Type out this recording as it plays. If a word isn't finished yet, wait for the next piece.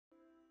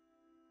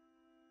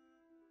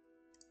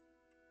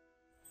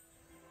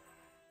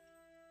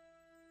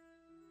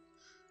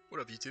What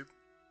up, YouTube?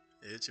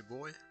 It's your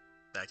boy,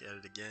 back at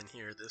it again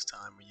here. This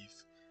time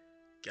we've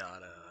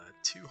got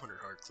 200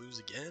 hard clues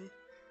again.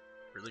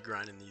 Really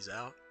grinding these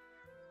out.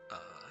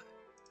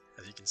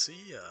 As you can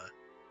see,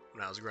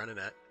 when I was grinding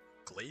at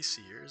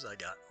Glaciers, I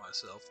got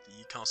myself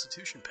the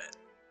Constitution pet,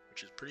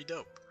 which is pretty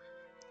dope.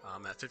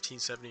 I'm at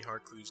 1570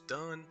 hard clues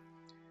done.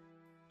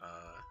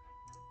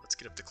 Let's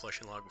get up the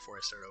collection log before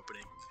I start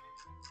opening.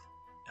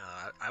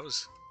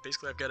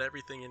 I've got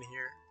everything in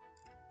here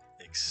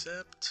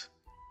except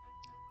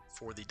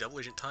for the double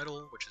agent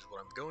title, which is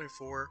what I'm going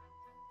for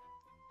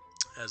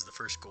as the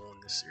first goal in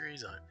this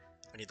series.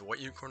 I need the white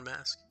unicorn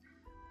mask,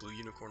 blue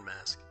unicorn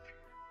mask,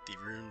 the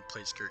rune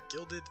plate skirt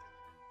gilded,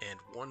 and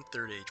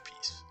 1/3 age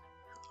piece.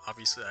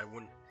 Obviously, I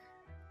wouldn't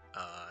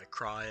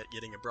cry at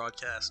getting a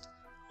broadcast.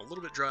 I'm a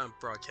little bit dry on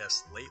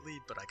broadcasts lately,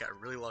 but I got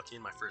really lucky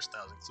in my first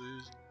 1,000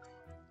 clues,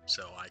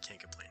 so I can't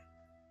complain.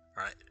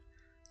 Alright,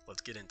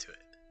 let's get into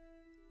it.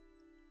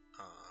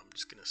 I'm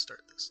just going to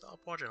start the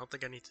stopwatch. I don't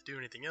think I need to do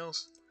anything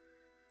else.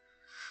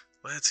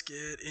 Let's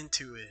get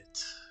into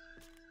it.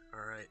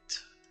 Alright.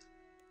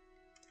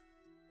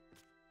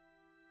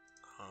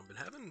 I've been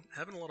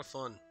having a lot of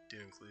fun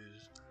doing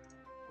clues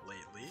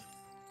lately.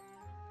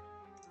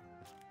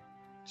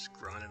 Just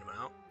grinding them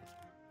out.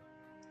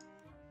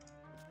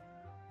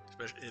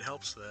 Especially, it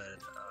helps that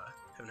I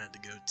haven't had to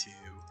go to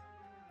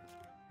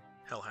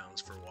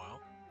Hellhounds for a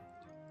while.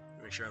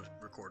 Make sure I'm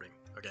recording.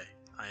 Okay,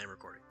 I am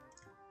recording.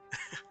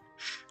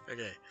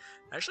 Okay,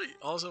 actually,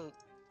 also,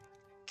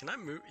 can I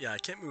move? Yeah, I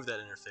can't move that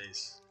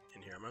interface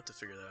in here. I'm gonna have to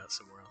figure that out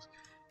somewhere else.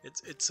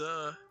 It's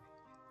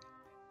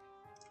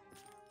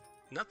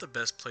not the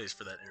best place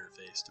for that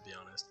interface, to be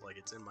honest. Like,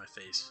 it's in my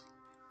face,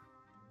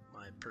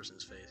 my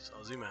person's face.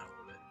 I'll zoom out a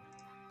little bit.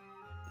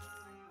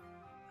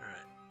 All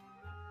right.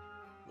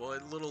 Well,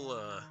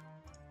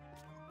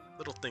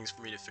 little things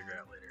for me to figure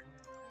out later.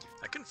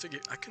 I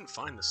couldn't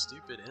find the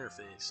stupid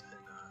interface in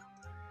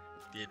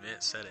the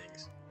advanced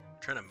settings. I'm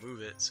trying to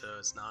move it so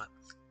it's not.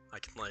 I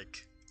can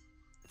like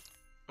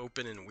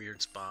open in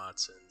weird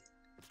spots and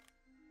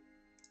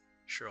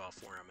show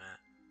off where I'm at.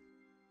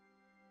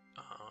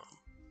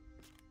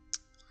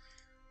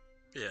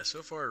 Yeah,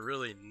 so far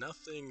really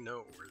nothing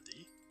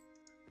noteworthy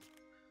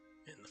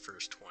in the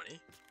first 20.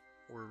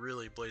 We're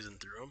really blazing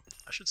through them.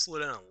 I should slow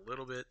down a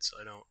little bit so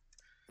I don't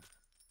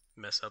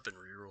mess up and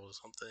reroll or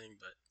something,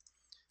 but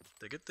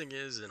the good thing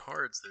is in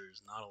hards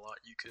there's not a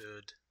lot you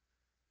could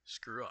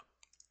screw up.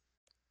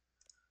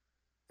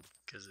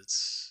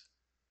 Because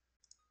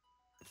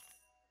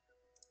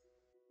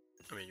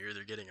I mean, you're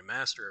either getting a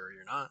master or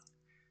you're not.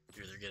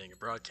 You're either getting a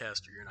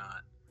broadcast or you're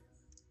not.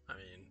 I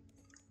mean,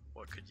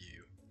 what could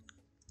you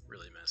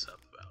really mess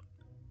up about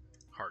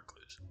hard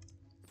clues?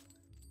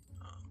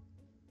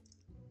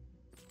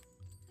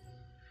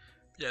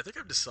 Yeah, I think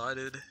I've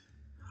decided.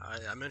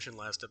 I mentioned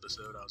last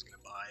episode I was going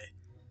to buy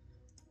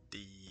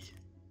the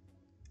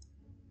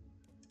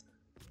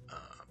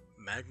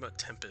Magma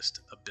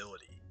Tempest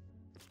ability,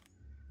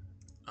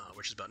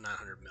 which is about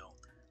 900 mil.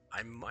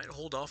 I might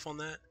hold off on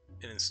that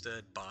and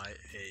instead buy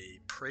a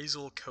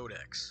Praisal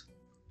Codex,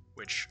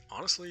 which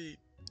honestly,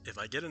 if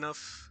I get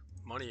enough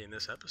money in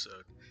this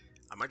episode,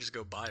 I might just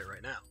go buy it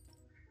right now.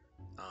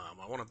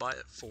 I want to buy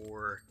it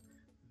for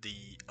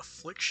the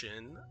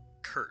Affliction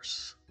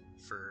Curse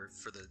for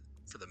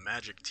the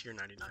Magic Tier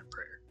 99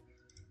 Prayer.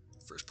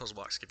 First puzzle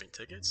box skipping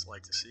tickets,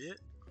 like to see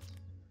it.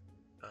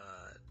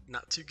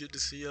 Not too good to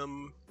see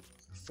them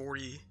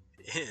 40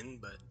 in,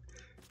 but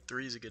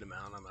 3 is a good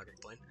amount. I'm not gonna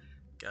complain.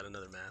 Got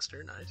another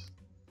master, nice.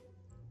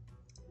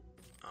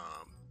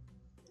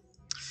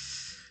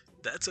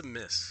 That's a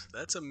miss.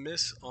 That's a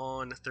miss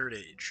on 3rd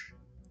age.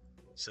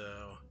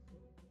 So,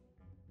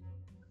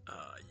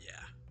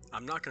 yeah,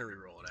 I'm not gonna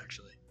reroll it.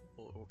 Actually,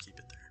 we'll keep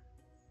it there.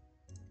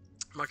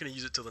 I'm not gonna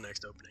use it till the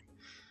next opening,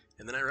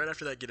 and then right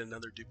after that, get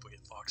another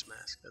duplicate Fox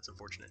Mask. That's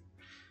unfortunate.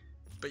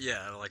 But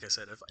yeah, like I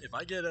said, if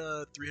I get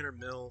a 300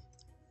 mil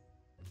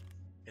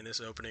in this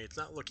opening, it's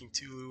not looking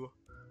too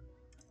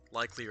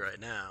likely right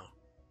now.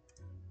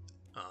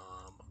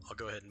 I'll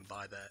go ahead and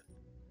buy that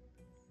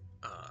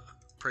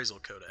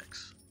Praisal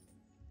Codex.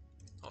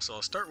 Also,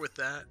 I'll start with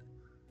that,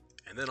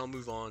 and then I'll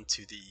move on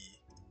to the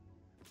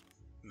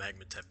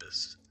Magma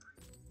Tempest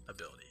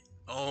ability.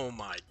 Oh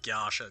my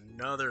gosh,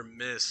 another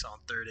miss on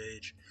 3rd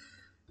age.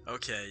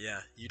 Okay,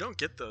 yeah, you don't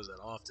get those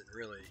that often,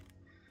 really.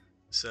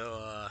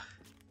 So,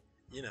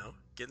 you know,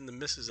 getting the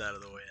misses out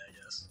of the way, I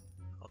guess.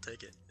 I'll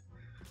take it.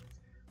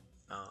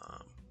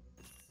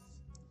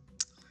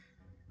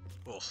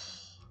 Oh,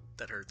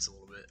 that hurts a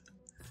little bit,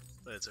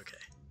 but it's okay.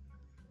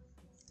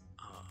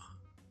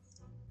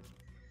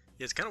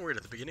 Yeah, it's kind of weird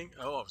at the beginning.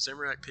 Oh,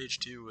 Zamorak page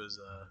 2 was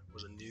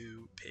a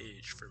new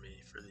page for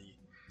me for the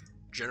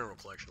general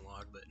collection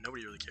log, but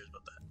nobody really cares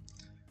about that.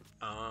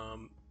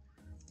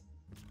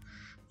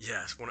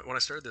 Yes, when I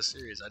started this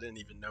series, I didn't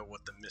even know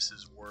what the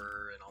misses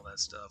were and all that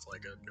stuff,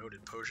 like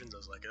noted potions. I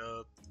was like,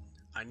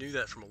 I knew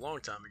that from a long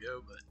time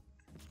ago,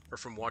 or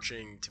from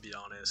watching, to be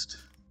honest,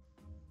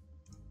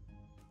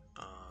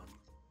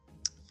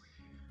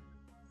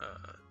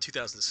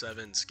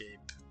 2007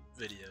 Scape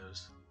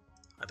videos.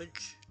 I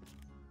think,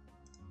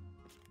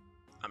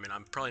 I mean,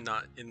 I'm probably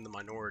not in the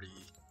minority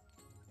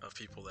of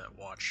people that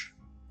watch,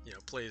 you know,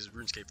 plays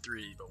RuneScape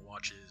 3 but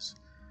watches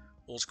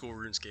old school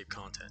RuneScape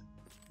content.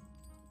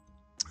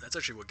 That's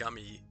actually what got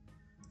me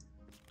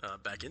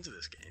back into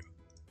this game,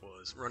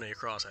 was running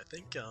across, I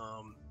think it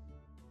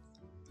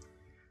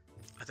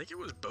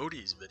was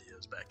Bodhi's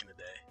videos back in the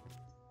day.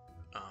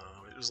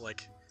 It was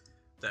like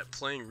that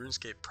Playing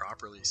RuneScape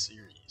Properly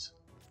series.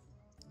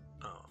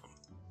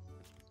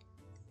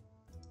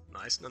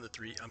 Nice, another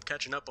 3. I'm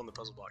catching up on the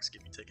puzzle blocks,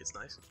 give me tickets,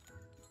 nice.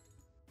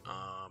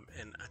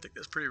 And I think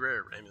that's pretty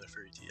rare, Amulet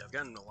Fairy Tea. I've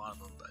gotten a lot of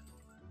them, but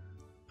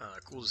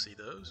cool to see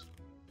those.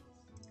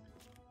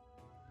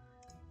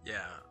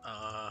 Yeah,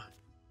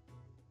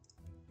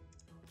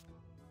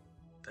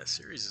 that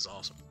series is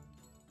awesome.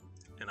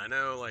 And I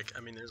know, like, I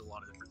mean, there's a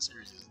lot of different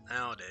series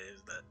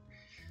nowadays that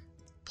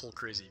pull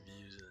crazy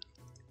views and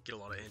get a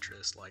lot of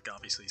interest, like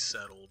obviously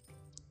Settled.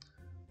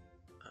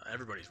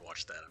 Everybody's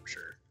watched that, I'm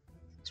sure,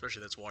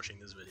 especially that's watching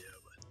this video.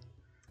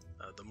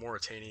 But the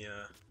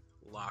Mauritania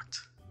locked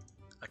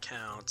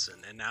accounts,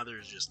 and now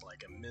there's just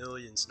like a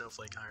million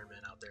Snowflake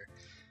Ironman out there.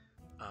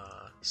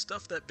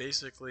 Stuff that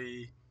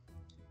basically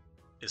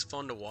is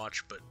fun to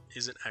watch, but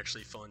isn't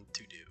actually fun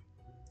to do,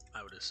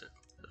 I would assume.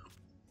 So,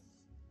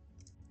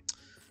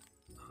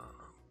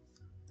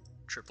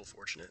 triple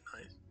fortunate,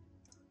 nice.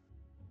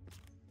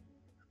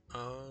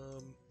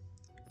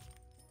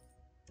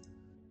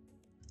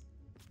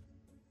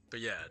 But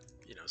yeah,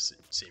 you know,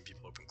 seeing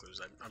people open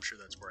clues, I'm sure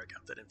that's where I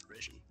got that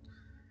information.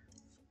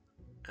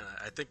 And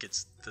I think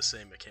it's the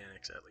same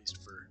mechanics, at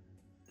least for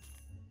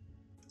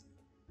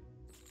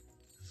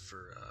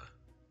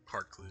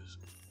hard clues.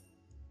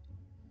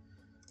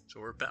 So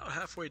we're about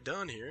halfway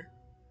done here.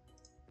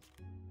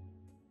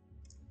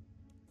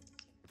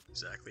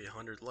 Exactly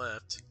 100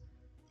 left.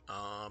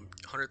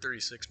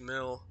 136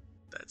 mil.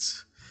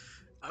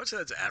 I would say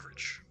that's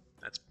average.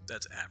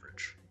 That's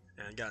average.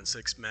 And gotten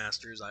 6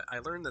 masters. I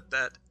learned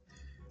that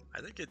I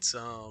think it's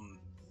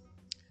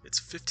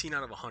 15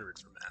 out of 100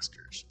 for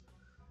masters.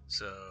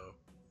 So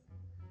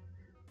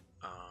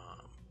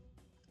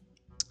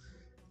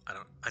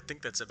I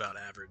think that's about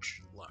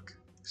average luck.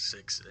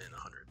 6 in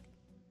 100.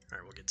 All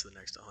right, we'll get to the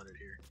next 100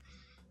 here.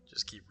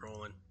 Just keep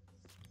rolling.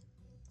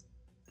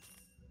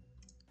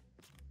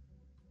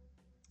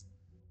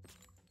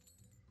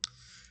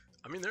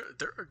 I mean,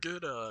 there are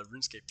good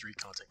RuneScape 3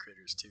 content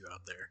creators too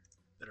out there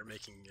that are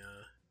making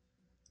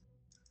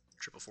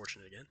triple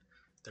fortunate again.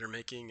 That are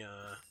making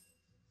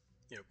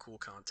you know, cool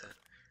content.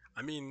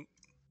 I mean,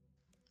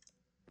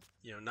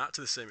 you know, not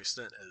to the same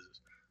extent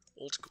as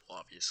old school,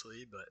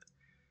 obviously, but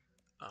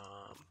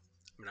I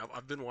mean,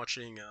 I've been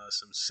watching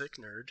some Sick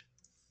Nerd,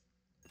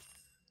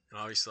 and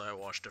obviously I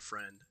watched a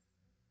friend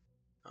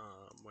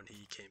when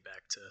he came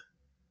back to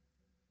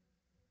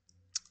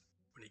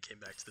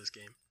this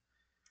game.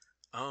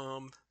 I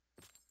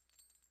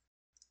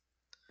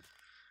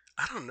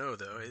don't know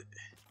though.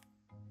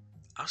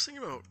 I was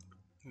thinking about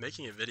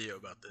making a video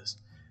about this.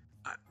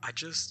 I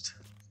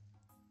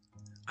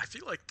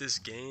feel like this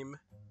game.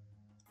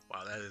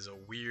 Wow, that is a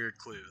weird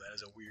clue. That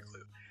is a weird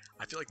clue.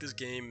 I feel like this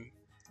game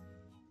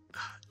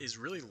is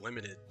really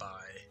limited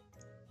by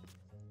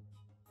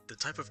the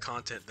type of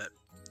content that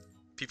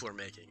people are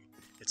making.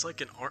 It's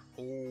like an art.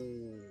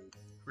 Oh,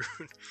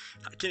 Rune.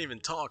 I can't even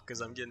talk because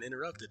I'm getting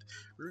interrupted.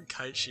 Rune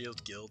Kite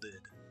Shield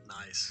Gilded.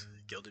 Nice.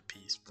 Gilded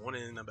piece. 1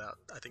 in about,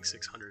 I think,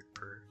 600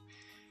 per.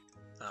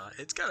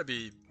 It's gotta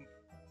be.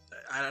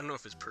 I don't know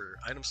if it's per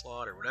item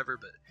slot or whatever,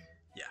 but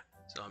yeah.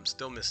 So I'm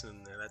still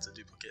missing there. That's a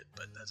duplicate,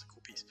 but that's a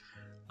cool piece.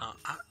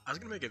 I was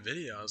gonna make a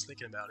video. I was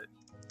thinking about it.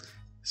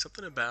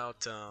 Something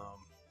about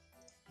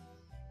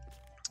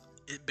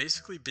it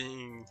basically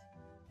being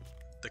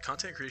the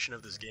content creation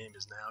of this game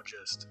is now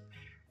just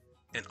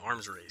an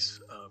arms race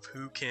of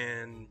who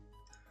can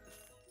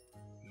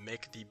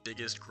make the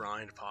biggest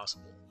grind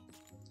possible.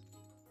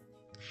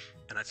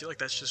 And I feel like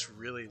that's just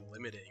really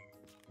limiting.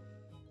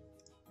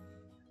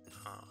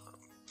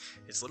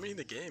 It's limiting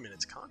the game and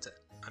its content.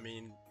 I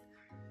mean,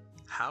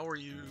 how are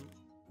you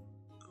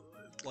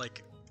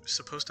like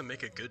supposed to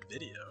make a good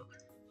video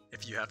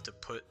if you have to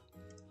put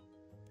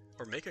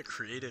or make a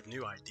creative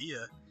new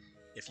idea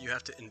if you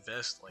have to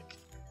invest like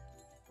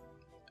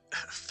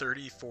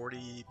 30,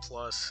 40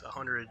 plus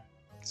 100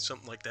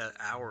 something like that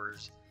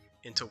hours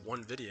into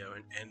one video,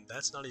 and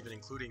that's not even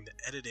including the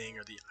editing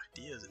or the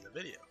ideas in the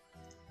video.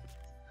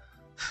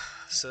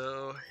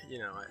 So, you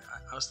know,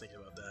 I was thinking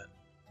about that.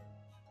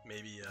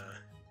 Maybe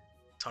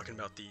talking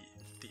about the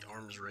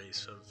arms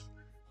race of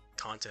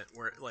content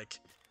where like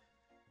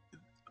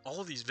all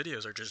of these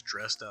videos are just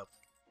dressed up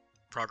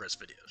progress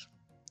videos.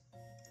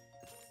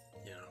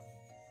 You know,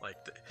 like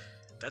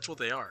that's what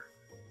they are.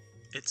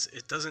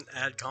 It doesn't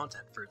add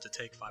content for it to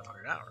take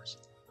 500 hours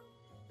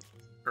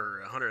or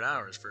 100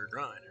 hours for a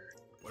grind or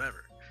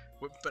whatever.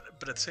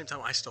 But at the same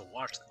time, I still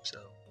watch them, so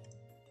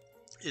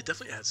it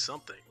definitely adds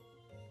something.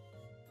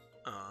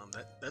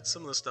 That's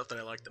some of the stuff that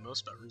I like the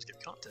most about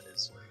RuneScape content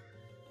is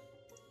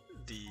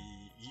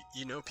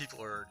you know,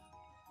 people are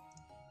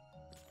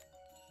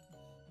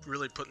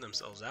really putting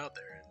themselves out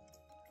there and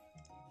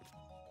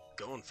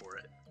going for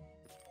it.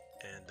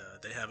 And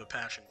they have a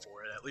passion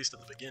for it, at least at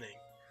the beginning,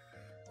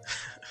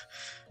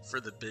 for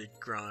the big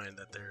grind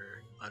that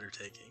they're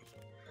undertaking.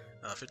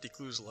 50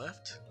 clues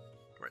left.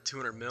 We're at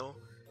 200 mil.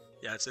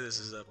 Yeah, I'd say this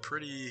is a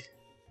pretty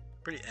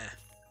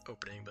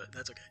opening, but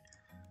that's okay.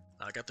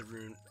 I got the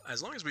rune.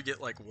 As long as we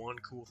get like one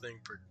cool thing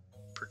per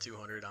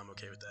 200, I'm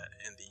okay with that.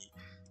 And the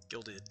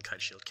gilded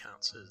kite shield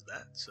counts as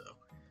that, so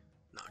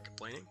not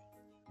complaining.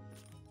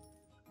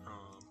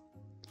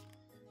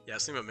 Yeah, I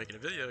was thinking about making a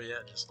video.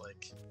 Yeah, just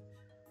like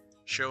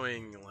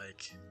showing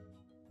like,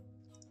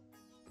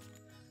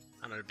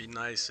 I don't know, it'd be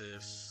nice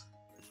if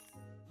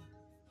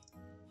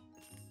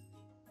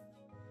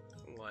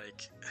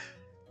like,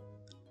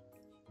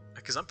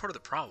 because I'm part of the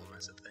problem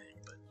as a thing,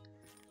 but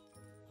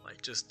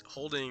like just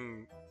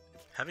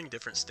having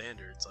different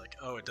standards, like,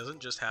 oh, it doesn't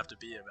just have to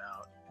be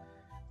about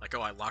like,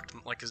 oh, I locked,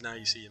 like, because now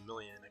you see a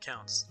million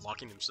accounts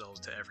locking themselves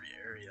to every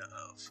area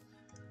of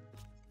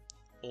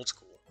old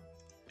school,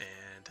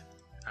 and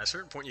at a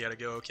certain point you gotta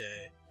go,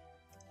 okay,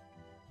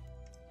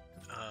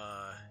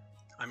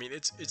 I mean,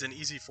 it's an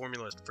easy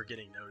formula for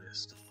getting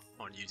noticed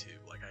on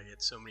YouTube. Like, I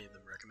get so many of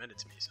them recommended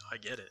to me, so I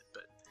get it,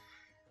 but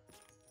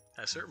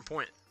at a certain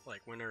point,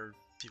 like, when are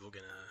people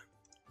gonna,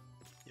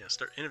 you know,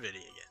 start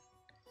innovating again?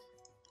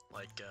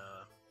 Like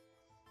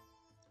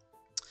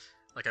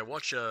I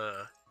watch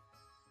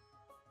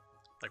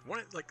like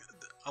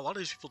a lot of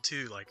these people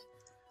too, like,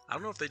 I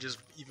don't know if they just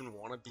even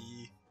want to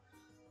be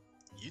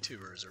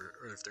YouTubers or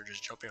if they're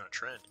just jumping on a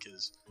trend,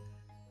 because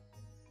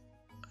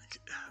like,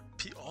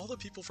 all the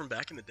people from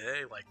back in the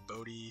day, like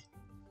Bodhi,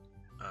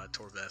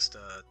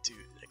 Torvesta to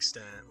an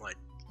extent, like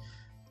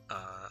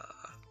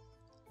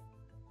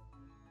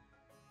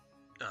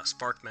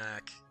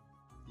SparkMac,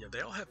 you know,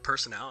 they all have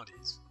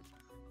personalities.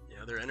 You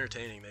know, they're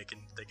entertaining. They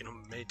can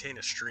maintain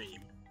a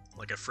stream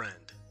like a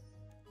friend.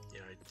 You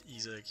know,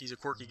 he's a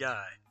quirky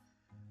guy.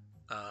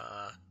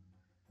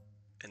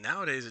 And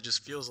nowadays it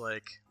just feels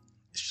like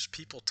it's just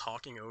people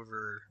talking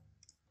over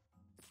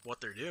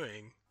what they're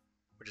doing,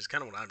 which is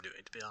kind of what I'm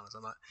doing, to be honest.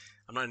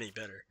 I'm not any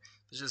better.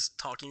 It's just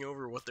talking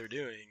over what they're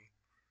doing,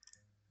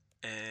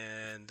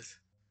 and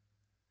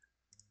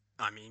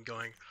I mean,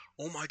 going,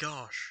 oh my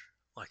gosh,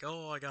 like,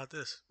 oh, I got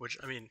this, which,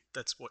 I mean,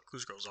 that's what clue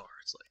scrolls are.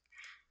 It's like,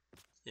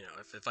 you know,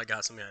 if I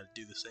got something, I'd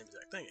do the same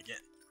exact thing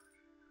again.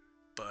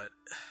 But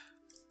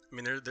I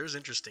mean, there's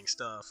interesting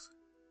stuff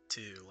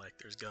too. Like,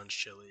 there's Guns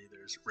Chili,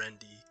 there's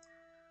Rendy.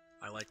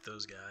 I like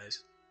those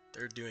guys.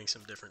 They're doing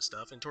some different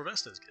stuff, and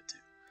Torvesta is good too.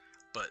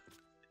 But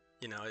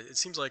you know, it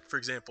seems like, for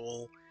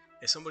example,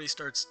 if somebody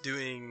starts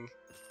doing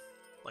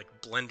like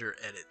Blender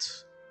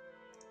edits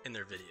in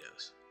their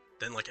videos,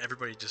 then like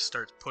everybody just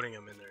starts putting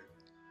them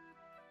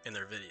in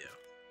their video.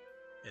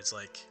 It's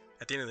like,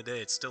 at the end of the day,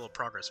 it's still a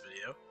progress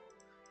video.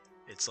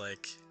 It's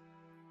like,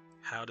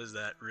 how does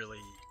that really...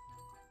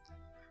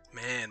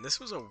 Man, this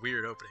was a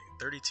weird opening.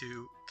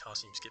 32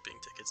 costume skipping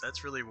tickets.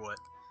 That's really what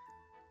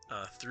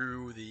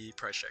threw the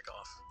price check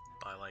off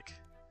by like...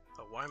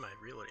 Oh, why am I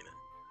reloading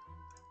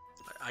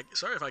it?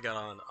 Sorry if I got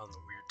on the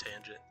weird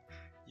tangent.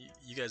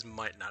 You guys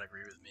might not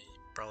agree with me.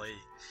 Probably...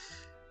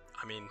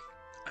 I mean,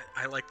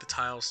 I like the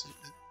tiles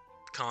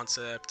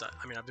concept.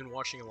 I mean, I've been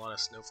watching a lot of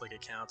Snowflake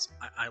accounts.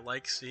 I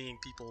like seeing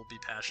people be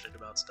passionate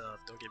about stuff,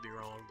 don't get me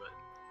wrong, but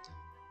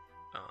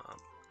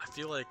I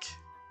feel like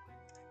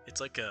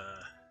it's like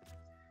a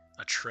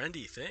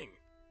trendy thing,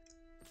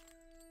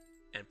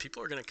 and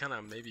people are gonna kind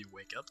of maybe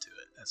wake up to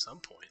it at some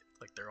point.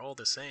 Like, they're all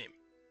the same.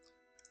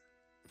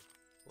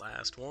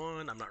 Last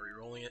one. I'm not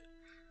re-rolling it.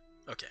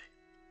 Okay,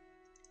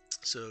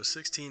 so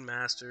 16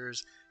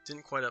 masters.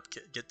 Didn't quite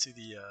get to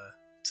the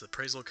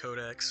Appraisal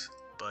Codex,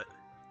 but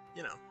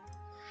you know,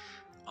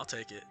 I'll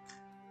take it.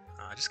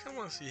 I just kind of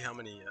want to see how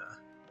many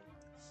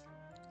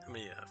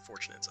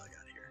fortunates I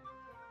got here.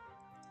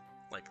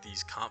 Like,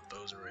 these comp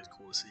bows are always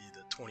cool to see.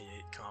 The 28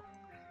 comp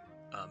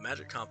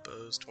magic comp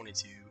bows,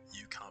 22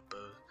 U comp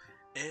bows,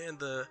 and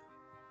the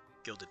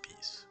gilded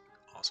piece.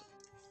 Awesome.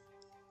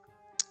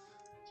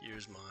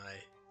 Here's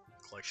my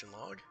collection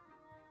log.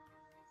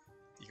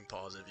 You can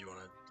pause it if you want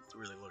to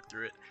really look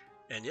through it.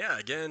 And yeah,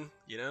 again,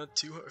 you know,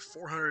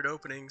 400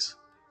 openings,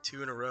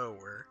 2 in a row,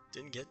 where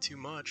didn't get too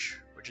much,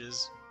 which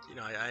is, you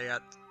know, I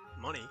got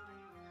money,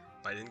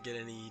 but I didn't get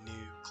any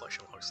new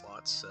collection log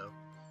slots, so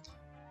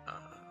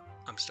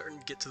I'm starting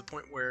to get to the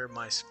point where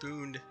my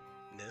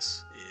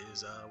spoonedness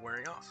is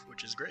wearing off,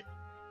 which is great.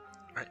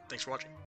 Alright, thanks for watching.